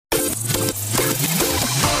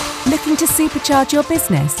Looking to supercharge your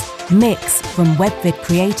business? Mix from WebVid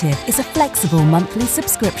Creative is a flexible monthly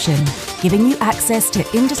subscription, giving you access to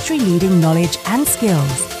industry-leading knowledge and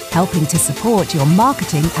skills, helping to support your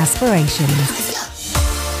marketing aspirations.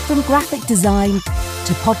 From graphic design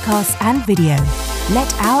to podcasts and video,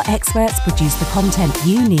 let our experts produce the content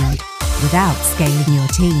you need without scaling your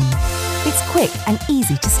team. It's quick and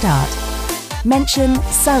easy to start. Mention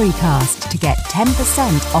Surreycast to get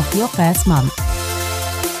 10% off your first month.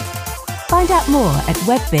 Find out more at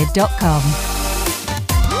webvid.com.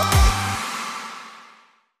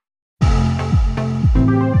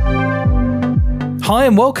 Hi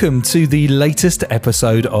and welcome to the latest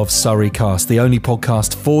episode of Surreycast, the only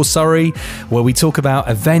podcast for Surrey, where we talk about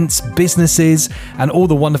events, businesses, and all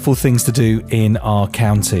the wonderful things to do in our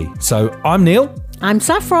county. So I'm Neil. I'm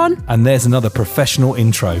Saffron. And there's another professional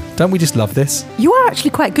intro. Don't we just love this? You are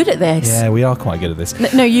actually quite good at this. Yeah, we are quite good at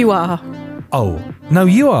this. No, you are. Oh, no,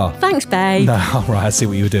 you are. Thanks, babe. No, all right, I see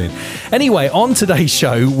what you were doing. Anyway, on today's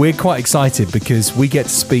show, we're quite excited because we get to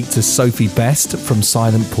speak to Sophie Best from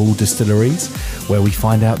Silent Pool Distilleries, where we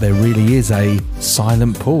find out there really is a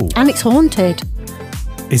silent pool. And it's haunted.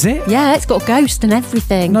 Is it? Yeah, it's got a ghost and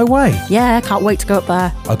everything. No way. Yeah, I can't wait to go up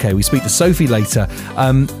there. Okay, we speak to Sophie later.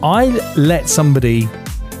 I let somebody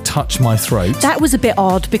touch my throat. That was a bit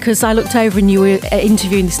odd because I looked over and you were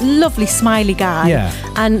interviewing this lovely smiley guy. Yeah.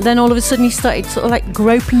 And then all of a sudden you started sort of like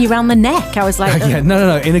groping you around the neck. I was like... Yeah,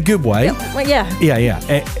 no, in a good way. Yeah.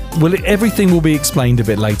 Yeah. Well, everything will be explained a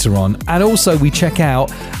bit later on. And also we check out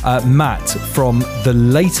Matt from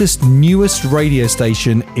the newest radio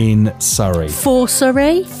station in Surrey. For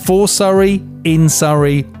Surrey, in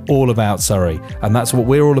Surrey, all about Surrey. And that's what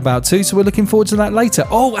we're all about too. So we're looking forward to that later.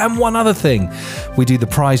 Oh, and one other thing. We do the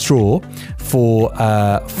prize draw for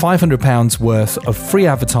 £500 worth of free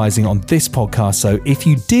advertising on this podcast. So if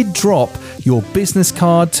you did drop your business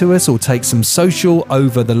card to us or take some social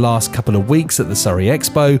over the last couple of weeks at the Surrey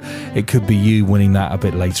Expo, it could be you winning that a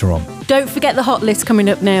bit later on. don't forget the hot list coming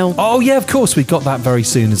up, Neil. Oh yeah, of course. We got that very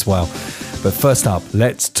soon as well. But first up,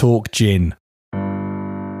 let's talk gin.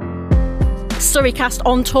 Surreycast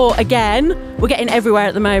on tour again. We're getting everywhere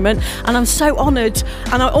at the moment and I'm so honoured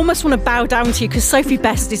and I almost want to bow down to you because Sophie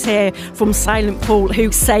Best is here from Silent Pool,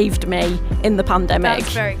 who saved me in the pandemic.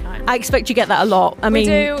 That's very kind. I expect you get that a lot. We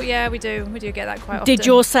do get that quite often. Did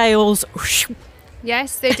your sales...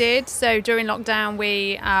 Yes, they did. So during lockdown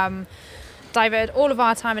we diverted all of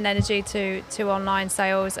our time and energy to online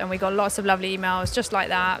sales, and we got lots of lovely emails just like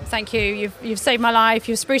that. Thank you. You've saved my life.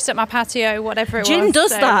 You've spruced up my patio. Whatever it was. Gin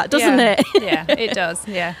does that, doesn't it? Yeah, it does.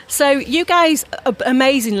 Yeah. So you guys,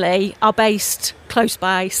 amazingly, are based close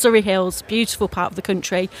by Surrey Hills, beautiful part of the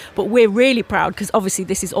country. But we're really proud because obviously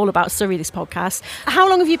this is all about Surrey. This podcast. How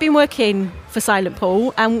long have you been working for Silent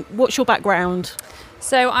Pool, and what's your background?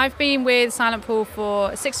 So I've been with Silent Pool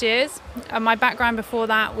for 6 years. My background before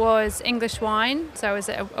that was English wine. So I was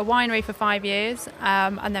at a winery for 5 years.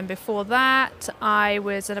 And then before that, I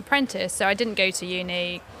was an apprentice. So I didn't go to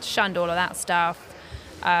uni, shunned all of that stuff.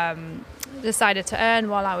 Decided to earn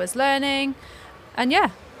while I was learning. And yeah,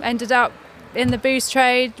 ended up in the booze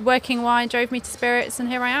trade, working wine, drove me to spirits, and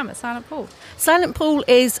here I am at Silent Pool. Silent Pool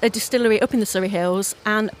is a distillery up in the Surrey Hills,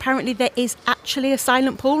 and apparently there is actually a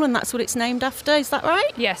Silent Pool, and that's what it's named after. Is that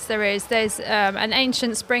right? Yes, there is. There's an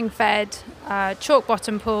ancient spring-fed chalk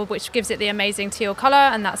bottom pool, which gives it the amazing teal colour,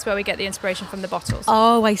 and that's where we get the inspiration from the bottles.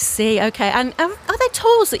 Oh, I see. Okay. And are there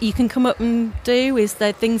tours that you can come up and do? Is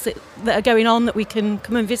there things that are going on that we can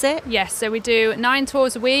come and visit? Yes, so we do 9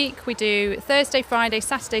 tours a week. We do Thursday, Friday,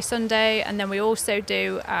 Saturday, Sunday, and then we also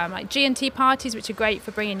do like G&T parties, which are great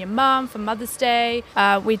for bringing your mum for Mother's Day.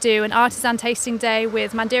 We do an artisan tasting day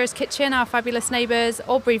with Mandira's Kitchen, our fabulous neighbours,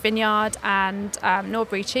 Albury Vineyard and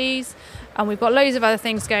Norbury Cheese. And we've got loads of other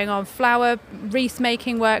things going on, flower wreath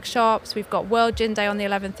making workshops. We've got World Gin Day on the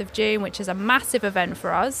 11th of June, which is a massive event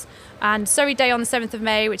for us. And Surrey Day on the 7th of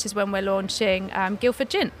May, which is when we're launching Guildford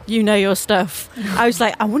Gin. You know your stuff. I was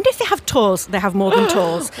like, I wonder if they have tours. They have more than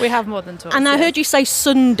tours. We have more than tours. And I heard you say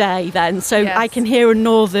Sunday then, so yes. I can hear a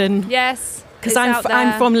northern... Yes. Because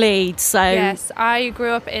I'm from Leeds, so... Yes, I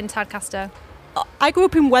grew up in Tadcaster. I grew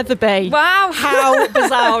up in Wetherby. Wow. How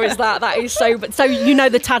bizarre is that? That is so... So you know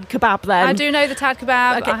the Tad Kebab then? I do know the Tad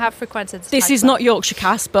Kebab. Okay. I have frequented This Tad is Kebab. not Yorkshire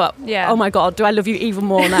cast, but oh my God, do I love you even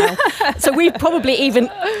more now. So we've probably even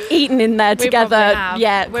eaten in there together.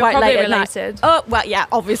 Yeah, We're quite late related. at night. Oh, well, yeah,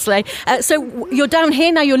 obviously. So you're down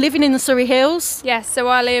here now, you're living in the Surrey Hills? Yes, so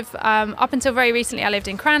I live, up until very recently, I lived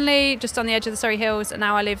in Cranley, just on the edge of the Surrey Hills, and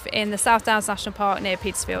now I live in the South Downs National Park near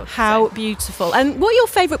Petersfield. How beautiful. And what are your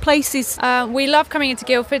favourite places? We love coming into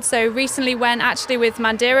Guildford. So recently went actually with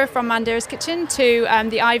Mandira from Mandira's Kitchen to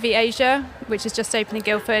the Ivy Asia, which is just opened in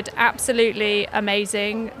Guildford. Absolutely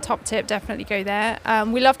amazing. Top tip, definitely go there.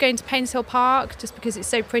 We love going to Paynes Hill Park just because it's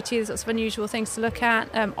so pretty. There's lots of unusual things to look at.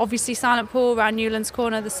 Obviously Silent Pool around Newlands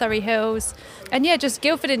Corner, the Surrey Hills. And yeah, just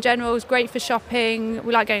Guildford in general is great for shopping.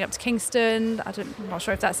 We like going up to Kingston. I'm not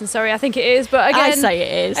sure if that's in Surrey. I think it is. But again, I say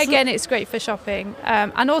it is. Again, it's great for shopping.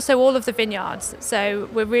 And also all of the vineyards. So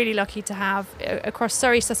we're really lucky to have across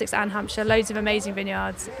Surrey, Sussex and Hampshire loads of amazing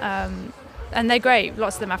vineyards. And they're great.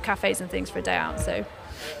 Lots of them have cafes and things for a day out. So,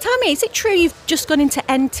 tell me, is it true you've just gone into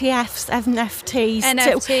NFTs?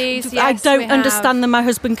 NFTs, yes, I don't understand them. My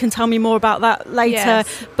husband can tell me more about that later.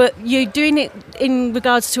 Yes. But you're doing it in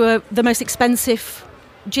regards to the most expensive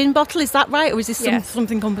gin bottle, is that right? Or is this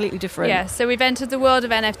something completely different? Yeah, so we've entered the world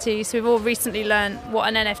of NFTs. So we've all recently learned what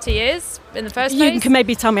an NFT is in the first place. You can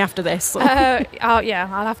maybe tell me after this. I'll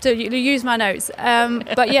have to use my notes.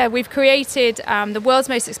 But yeah, we've created the world's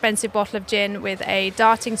most expensive bottle of gin with a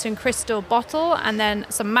Dartington crystal bottle and then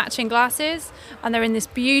some matching glasses. And they're in this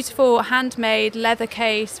beautiful handmade leather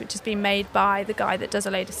case, which has been made by the guy that does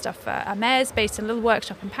a load of stuff for Hermès, based in a little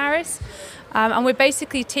workshop in Paris. And we're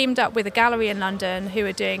basically teamed up with a gallery in London who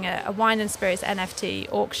are doing a wine and spirits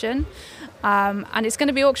NFT auction. And it's going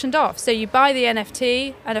to be auctioned off. So you buy the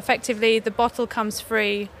NFT and effectively the bottle comes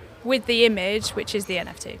free with the image, which is the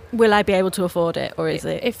NFT. Will I be able to afford it, or is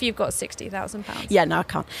it? If you've got £60,000. Yeah, no, I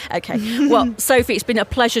can't. Okay. Well, Sophie, it's been a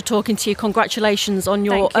pleasure talking to you. Congratulations on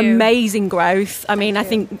your amazing growth. I mean, I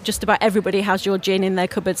think just about everybody has your gin in their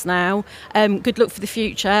cupboards now. Good luck for the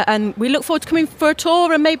future. And we look forward to coming for a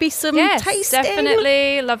tour and maybe some tasting.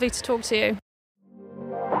 Definitely. Lovely to talk to you.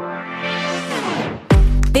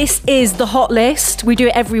 This is the Hot List. We do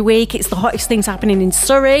it every week. It's the hottest things happening in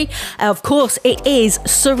Surrey. Of course, it is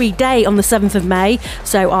Surrey Day on the 7th of May.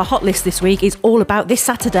 So our Hot List this week is all about this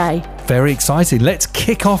Saturday. Very exciting. Let's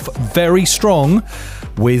kick off very strong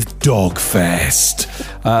with Dog Fest,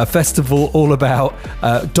 a festival all about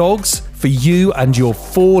dogs for you and your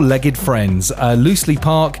four-legged friends. Loosely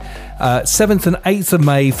Park, 7th and 8th of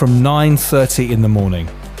May from 9:30 in the morning.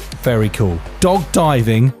 Very cool. Dog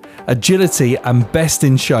diving, agility and best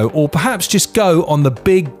in show, or perhaps just go on the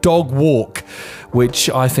big dog walk, which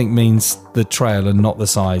I think means the trail and not the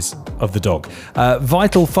size of the dog.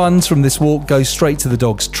 Vital funds from this walk go straight to the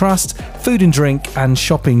dog's trust. Food and drink and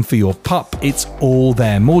shopping for your pup, it's all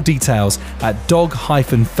there. More details at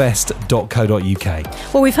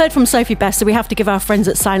dog-fest.co.uk. Well, we've heard from Sophie Best, so we have to give our friends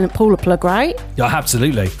at Silent Pool a plug, right? Yeah,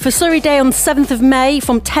 absolutely. For Surrey Day on 7th of May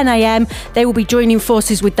from 10 a.m, they will be joining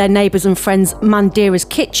forces with their neighbours and friends Mandira's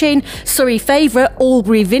Kitchen, Surrey favourite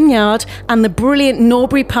Albury Vineyard and the brilliant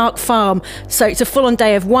Norbury Park Farm. So it's a full-on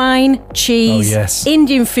day of wine, cheese,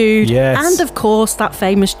 Indian food, and of course that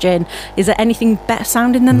famous gin. Is there anything better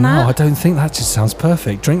sounding than that? No, I don't think that just sounds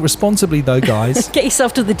perfect. Drink responsibly though, guys. Get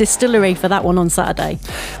yourself to the distillery for that one on Saturday.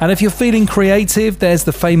 And if you're feeling creative, there's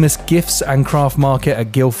the famous Gifts and Craft Market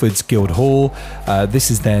at Guildford's Guildhall.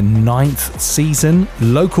 This is their 9th season.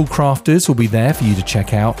 Local crafters will be there for you to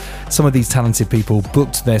check out. Some of these talented people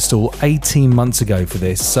booked their stall 18 months ago for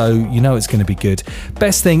this, so you know it's going to be good.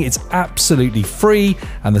 Best thing, it's absolutely free,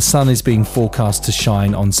 and the sun is being forecast to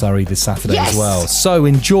shine on Surrey this Saturday as well. So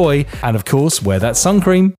enjoy, and of course, wear that sun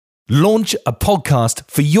cream. Launch a podcast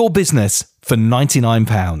for your business for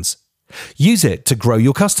 £99. Use it to grow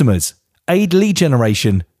your customers, aid lead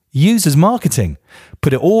generation, use as marketing,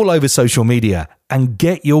 put it all over social media, and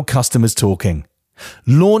get your customers talking.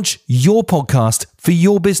 Launch your podcast for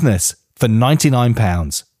your business for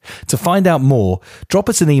 £99. To find out more, drop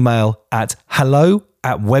us an email at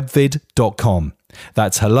hello@webvid.com.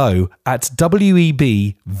 That's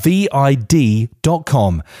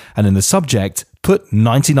hello@webvid.com. And in the subject, put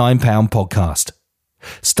 £99 podcast.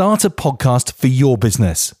 Start a podcast for your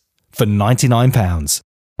business for £99.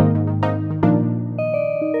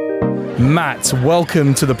 Matt,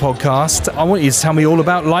 welcome to the podcast. I want you to tell me all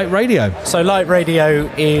about Lite Radio. So Lite Radio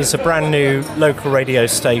is a brand new local radio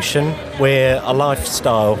station. We're a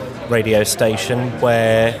lifestyle radio station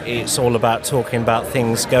where it's all about talking about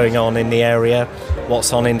things going on in the area,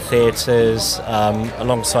 what's on in theatres,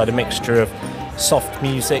 alongside a mixture of soft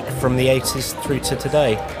music from the 80s through to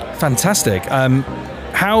today. Fantastic.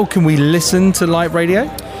 How can we listen to Lite Radio?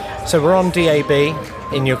 So we're on DAB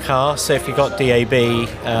in your car, so if you've got DAB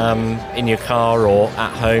in your car or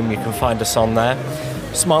at home, you can find us on there.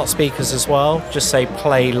 Smart speakers as well, just say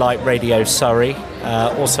play Lite Radio Surrey,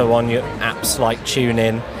 also on your apps like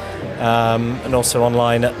TuneIn, and also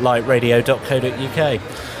online at literadio.co.uk.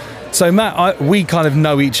 So Matt, we kind of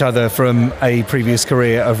know each other from a previous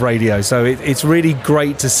career of radio, so it's really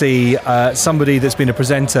great to see somebody that's been a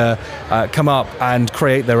presenter come up and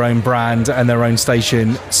create their own brand and their own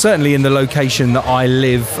station, certainly in the location that I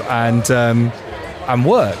live and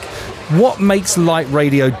work. What makes Lite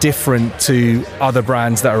Radio different to other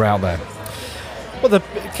brands that are out there? Well, the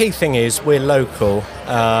key thing is we're local.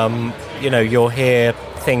 You'll hear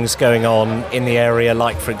things going on in the area,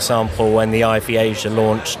 like, for example, when the Ivy Asia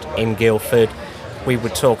launched in Guildford, we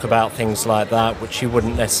would talk about things like that, which you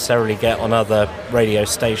wouldn't necessarily get on other radio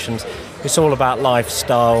stations. It's all about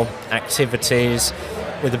lifestyle, activities,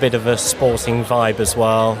 with a bit of a sporting vibe as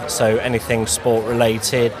well. So anything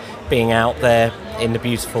sport-related, being out there in the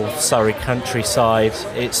beautiful Surrey countryside,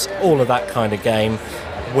 it's all of that kind of game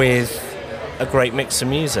with a great mix of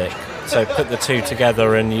music. So put the two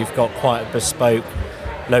together and you've got quite a bespoke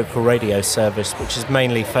local radio service, which is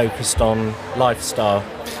mainly focused on lifestyle.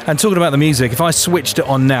 And talking about the music, if I switched it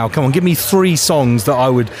on now, come on, give me 3 songs that I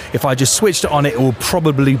would, if I just switched it on, it will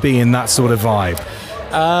probably be in that sort of vibe.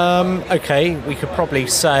 Okay, we could probably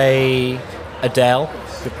say Adele.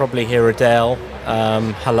 You could probably hear Adele,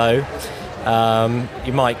 Hello.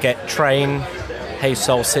 You might get Train, Hey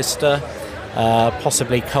Soul Sister,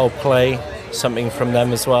 possibly Coldplay, something from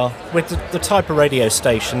them as well. With the type of radio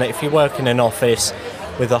station that if you work in an office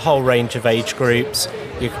with a whole range of age groups,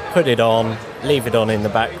 you can put it on, leave it on in the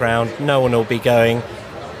background, no one will be going,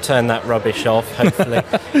 turn that rubbish off, hopefully.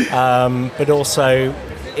 But also,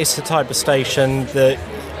 it's the type of station that,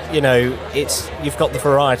 you've got the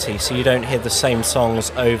variety, so you don't hear the same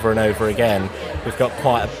songs over and over again. We've got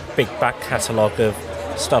quite a big back catalogue of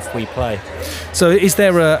stuff we play. So is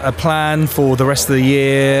there a plan for the rest of the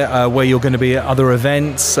year where you're going to be at other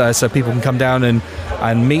events so people can come down and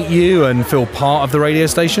meet you and feel part of the radio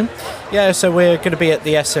station? Yeah, so we're going to be at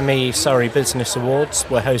the SME Surrey Business Awards.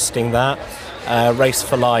 We're hosting that. Race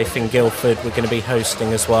for Life in Guildford we're going to be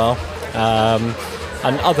hosting as well.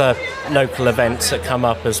 And other local events that come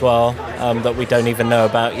up as well that we don't even know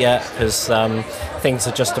about yet, because things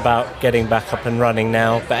are just about getting back up and running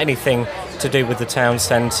now. But anything to do with the town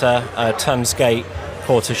centre, Tunsgate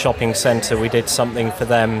Quarter Shopping Centre, we did something for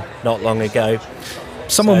them not long ago.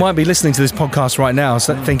 Someone might be listening to this podcast right now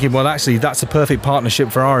thinking, well, actually, that's a perfect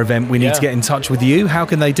partnership for our event. We need to get in touch with you. How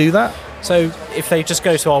can they do that? So if they just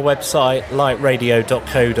go to our website,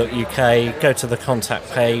 literadio.co.uk, go to the contact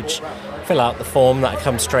page, fill out the form, that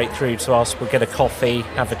comes straight through to us. We'll get a coffee,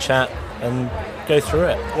 have a chat and go through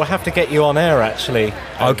it. We'll have to get you on air, actually.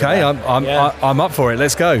 Okay, I'm up for it.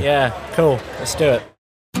 Let's go. Yeah, cool. Let's do it.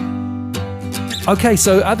 Okay,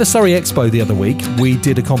 so at the Surrey Expo the other week, we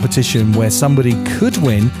did a competition where somebody could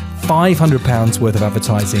win £500 worth of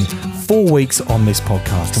advertising 4 weeks on this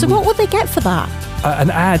podcast. So what would they get for that? An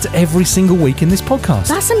ad every single week in this podcast.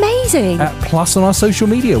 That's amazing. Plus on our social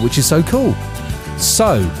media, which is so cool.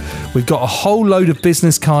 So we've got a whole load of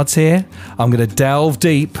business cards here. I'm going to delve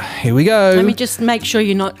deep. Here we go. Let me just make sure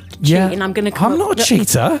you're not cheating. I'm not a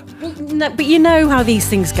cheater. No, but you know how these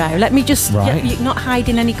things go. Let me just... Right. You're not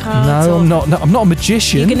hiding any cards? No, I'm not. No, I'm not a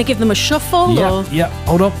magician. You're going to give them a shuffle? Yeah,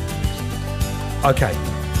 hold on. Okay,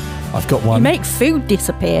 I've got one. You make food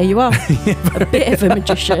disappear. You are a bit of a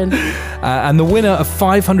magician. And the winner of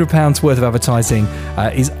 £500 worth of advertising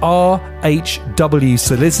is RHW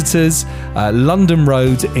Solicitors, London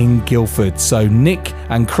Road in Guildford. So Nick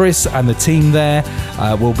and Chris and the team there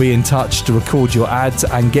will be in touch to record your ads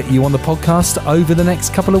and get you on the podcast over the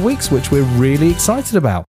next couple of weeks, which we're really excited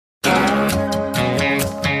about.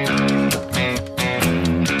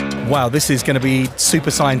 Wow, this is going to be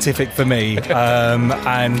super scientific for me, and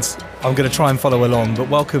I'm going to try and follow along. But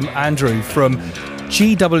welcome, Andrew, from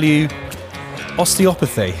GW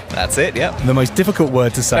Osteopathy. That's it, yeah. The most difficult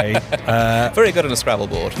word to say. Very good on a Scrabble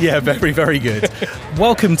board. Yeah, very, very good.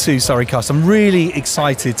 Welcome to Surreycast. I'm really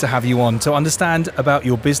excited to have you on to understand about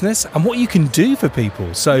your business and what you can do for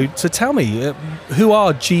people. So tell me, who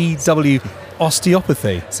are GW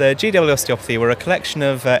Osteopathy? So GW Osteopathy, we're a collection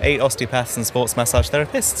of 8 osteopaths and sports massage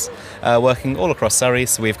therapists working all across Surrey.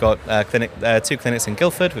 So we've got 2 clinics in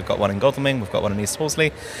Guildford, we've got one in Godalming, we've got one in East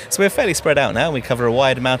Horsley. So we're fairly spread out now. We cover a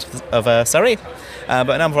wide amount of Surrey,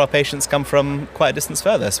 but a number of our patients come from quite a distance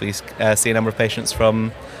further. So we see a number of patients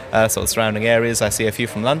from sort of surrounding areas. I see a few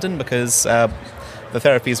from London because the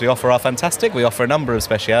therapies we offer are fantastic. We offer a number of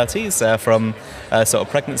specialities from sort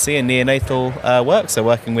of pregnancy and neonatal work, so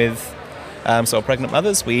working with sort of pregnant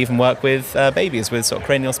mothers. We even work with babies with sort of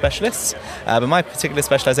cranial specialists. But my particular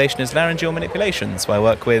specialisation is laryngeal manipulation. So I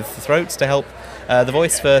work with the throats to help the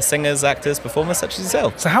voice for singers, actors, performers such as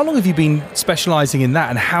yourself. So how long have you been specialising in that,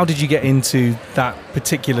 and how did you get into that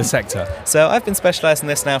particular sector? So I've been specialised in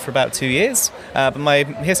this now for about 2 years, but my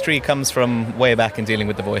history comes from way back in dealing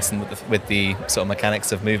with the voice and with the sort of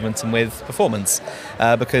mechanics of movement and with performance,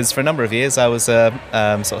 because for a number of years I was a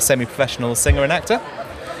sort of semi-professional singer and actor.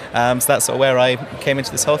 So that's sort of where I came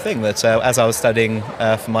into this whole thing, that as I was studying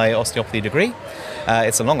for my osteopathy degree,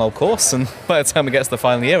 it's a long old course, and by the time we get to the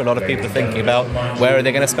final year, a lot of people are thinking about where are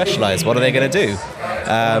they going to specialise, what are they going to do.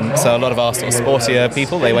 So a lot of our sort of sportier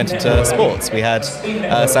people, they went into sports. We had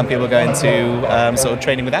some people going to sort of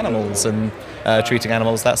training with animals and treating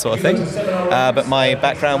animals, that sort of thing. But my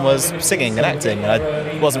background was singing and acting.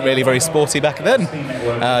 I wasn't really very sporty back then.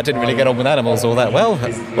 I didn't really get on with animals all that well.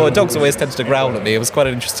 Well, dogs always tended to growl at me. It was quite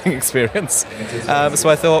an interesting experience. So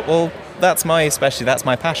I thought, well, that's my specialty, that's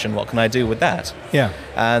my passion. What can I do with that? Yeah.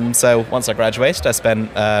 And so once I graduated, I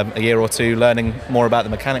spent a year or two learning more about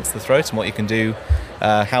the mechanics of the throat and what you can do,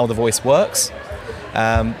 how the voice works.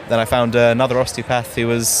 Then I found another osteopath who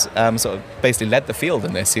was sort of basically led the field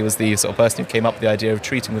in this. He was the sort of person who came up with the idea of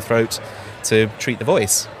treating the throat to treat the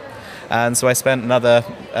voice. And so I spent another,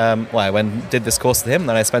 I went and did this course with him,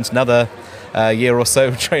 then I spent another year or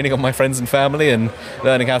so training on my friends and family and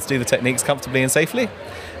learning how to do the techniques comfortably and safely.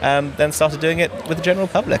 And then started doing it with the general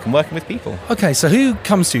public and working with people. Okay, so who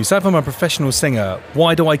comes to you? So if I'm a professional singer,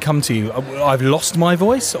 why do I come to you? I've lost my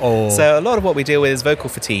voice, or...? So a lot of what we deal with is vocal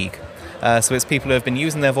fatigue. So it's people who have been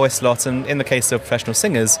using their voice a lot, and in the case of professional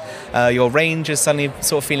singers, your range is suddenly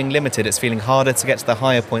sort of feeling limited. It's feeling harder to get to the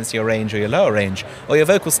higher points of your range or your lower range, or your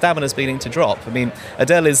vocal stamina is beginning to drop. I mean,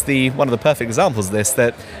 Adele is one of the perfect examples of this,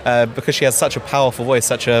 that because she has such a powerful voice,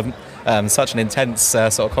 such an intense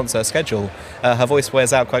sort of concert schedule, her voice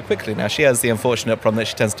wears out quite quickly. Now, she has the unfortunate problem that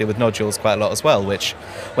she tends to deal with nodules quite a lot as well, which,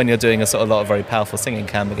 when you're doing a lot of very powerful singing,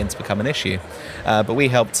 can begin to become an issue. But we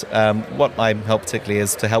helped, what I help particularly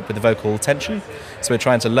is to help with the vocal tension. So we're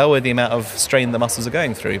trying to lower the amount of strain the muscles are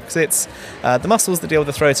going through, because it's the muscles that deal with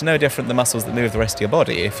the throat are no different than the muscles that move the rest of your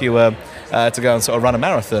body. If you were to go and sort of run a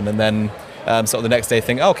marathon and then sort of the next day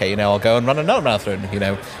think, okay, I'll go and run another marathon.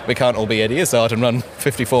 We can't all be Eddie Izzard and run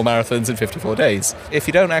 54 marathons in 54 days. If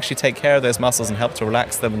you don't actually take care of those muscles and help to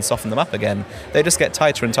relax them and soften them up again, they just get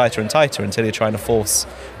tighter and tighter and tighter until you're trying to force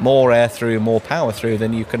more air through, more power through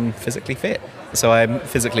than you can physically fit. So I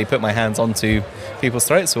physically put my hands onto people's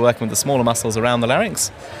throats. We're working with the smaller muscles around the larynx.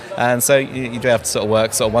 And so you do have to sort of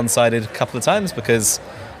work sort of one-sided a couple of times, because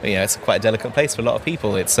it's quite a delicate place for a lot of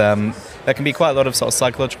people. It's there can be quite a lot of sort of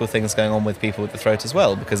psychological things going on with people with the throat as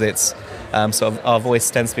well, because it's sort of our voice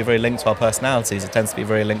tends to be very linked to our personalities. It tends to be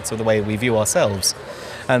very linked to the way we view ourselves.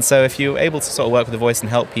 And so if you're able to sort of work with the voice and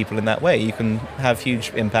help people in that way, you can have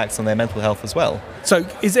huge impacts on their mental health as well. So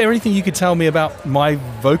is there anything you could tell me about my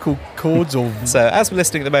vocal cords? Or So as we're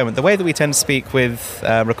listening at the moment, the way that we tend to speak with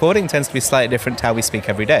recording tends to be slightly different to how we speak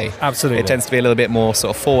every day. Absolutely. It tends to be a little bit more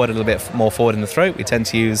sort of forward, a little bit more forward in the throat. We tend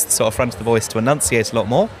to use the sort of front of the voice to enunciate a lot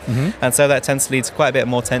more. Mm-hmm. And so that tends to lead to quite a bit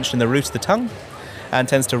more tension in the root of the tongue, and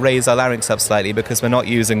tends to raise our larynx up slightly, because we're not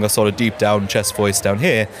using the sort of deep down chest voice down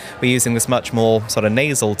here. We're using this much more sort of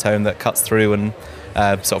nasal tone that cuts through and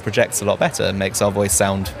sort of projects a lot better and makes our voice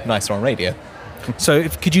sound nicer on radio. So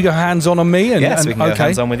could you go hands-on on me? Yes, we can go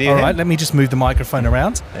hands-on with you. All right, let me just move the microphone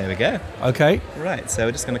around. There we go. Okay. Right, so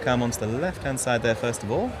we're just going to come onto the left-hand side there first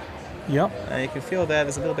of all. Yep. You can feel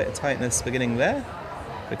there's a little bit of tightness beginning there.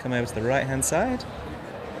 We come over to the right-hand side.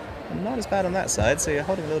 Not as bad on that side, so you're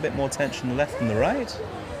holding a little bit more tension on the left than the right.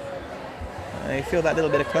 You feel that little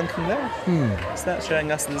bit of clunking there? So that's showing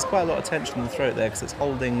us that there's quite a lot of tension in the throat there, because it's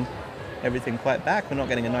holding everything quite back. We're not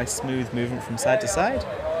getting a nice smooth movement from side to side,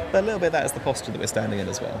 but a little bit of that is the posture that we're standing in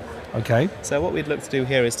as well. Okay. So what we'd look to do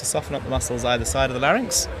here is to soften up the muscles either side of the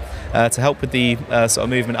larynx to help with the sort of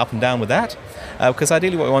movement up and down with that. Because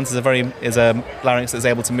ideally what we want is a larynx that's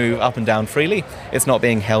able to move up and down freely. It's not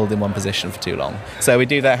being held in one position for too long. So we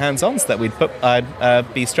do that hands-on, so that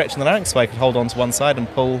I'd be stretching the larynx so I could hold on to one side and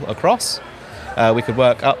pull across. We could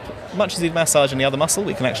work up, much as you'd massage any other muscle,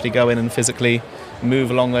 we can actually go in and physically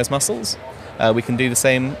move along those muscles. We can do the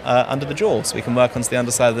same under the jaw, so we can work onto the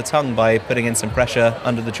underside of the tongue by putting in some pressure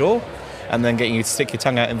under the jaw and then getting you to stick your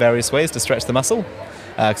tongue out in various ways to stretch the muscle.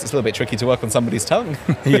 Because it's a little bit tricky to work on somebody's tongue.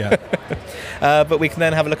 Yeah. But we can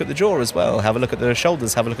then have a look at the jaw as well, have a look at the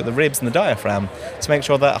shoulders, have a look at the ribs and the diaphragm to make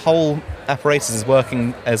sure that whole apparatus is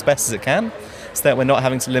working as best as it can, so that we're not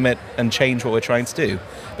having to limit and change what we're trying to do.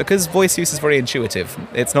 Because voice use is very intuitive.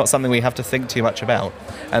 It's not something we have to think too much about.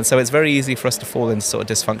 And so it's very easy for us to fall into sort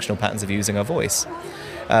of dysfunctional patterns of using our voice.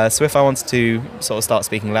 So if I wanted to sort of start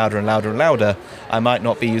speaking louder and louder and louder, I might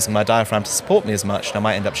not be using my diaphragm to support me as much, and I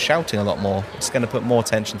might end up shouting a lot more. It's going to put more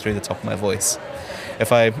tension through the top of my voice.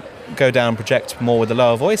 If I go down and project more with a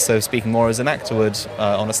lower voice, so speaking more as an actor would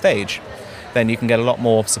on a stage, then you can get a lot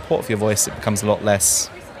more support for your voice. It becomes a lot less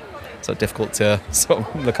sort of difficult to sort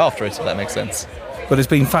of look after it, if that makes sense. But it's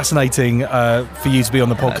been fascinating for you to be on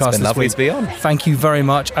the podcast. It's been lovely to be on. Thank you very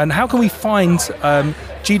much. And how can we find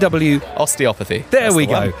GW Osteopathy? There we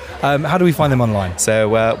go. How do we find them online? So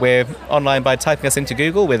we're online by typing us into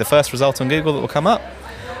Google. We're the first result on Google that will come up.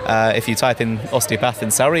 If you type in Osteopath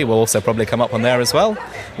in Surrey, we'll also probably come up on there as well.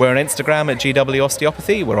 We're on Instagram at GW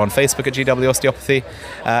Osteopathy. We're on Facebook at GW Osteopathy.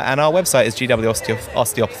 And our website is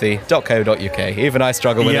gwosteopathy.co.uk. Even I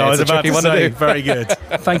struggle with it. It's a tricky one to do. Very good.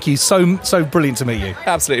 Thank you. So brilliant to meet you.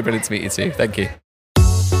 Absolutely brilliant to meet you too. Thank you.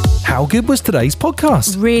 How good was today's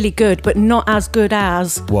podcast? Really good, but not as good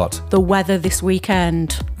as... What? The weather this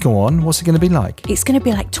weekend. Go on. What's it going to be like? It's going to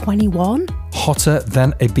be like 21. Hotter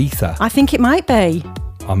than Ibiza. I think it might be.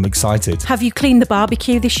 I'm excited. Have you cleaned the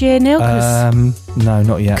barbecue this year, Neil? No,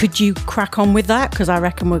 not yet. Could you crack on with that? Because I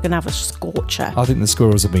reckon we're going to have a scorcher. I think the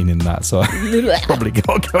squirrels have been in that, so I probably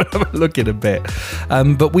got to go and have a look in a bit.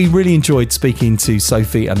 But we really enjoyed speaking to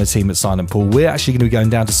Sophie and the team at Silent Pool. We're actually going to be going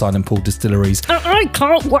down to Silent Pool Distilleries. I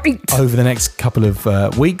can't wait. Over the next couple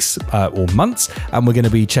of weeks or months, and we're going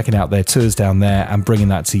to be checking out their tours down there and bringing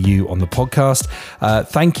that to you on the podcast.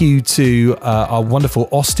 Thank you to our wonderful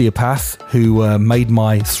osteopath who made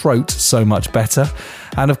my throat so much better.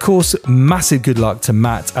 And of course, massive good luck to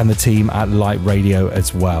Matt and the team at Lite Radio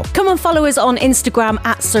as well. Come and follow us on Instagram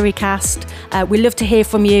at SurreyCast. We love to hear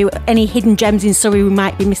from you. Any hidden gems in Surrey we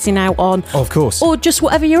might be missing out on. Of course. Or just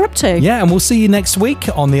whatever you're up to. Yeah, and we'll see you next week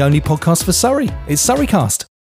on the only podcast for Surrey. It's Surreycast.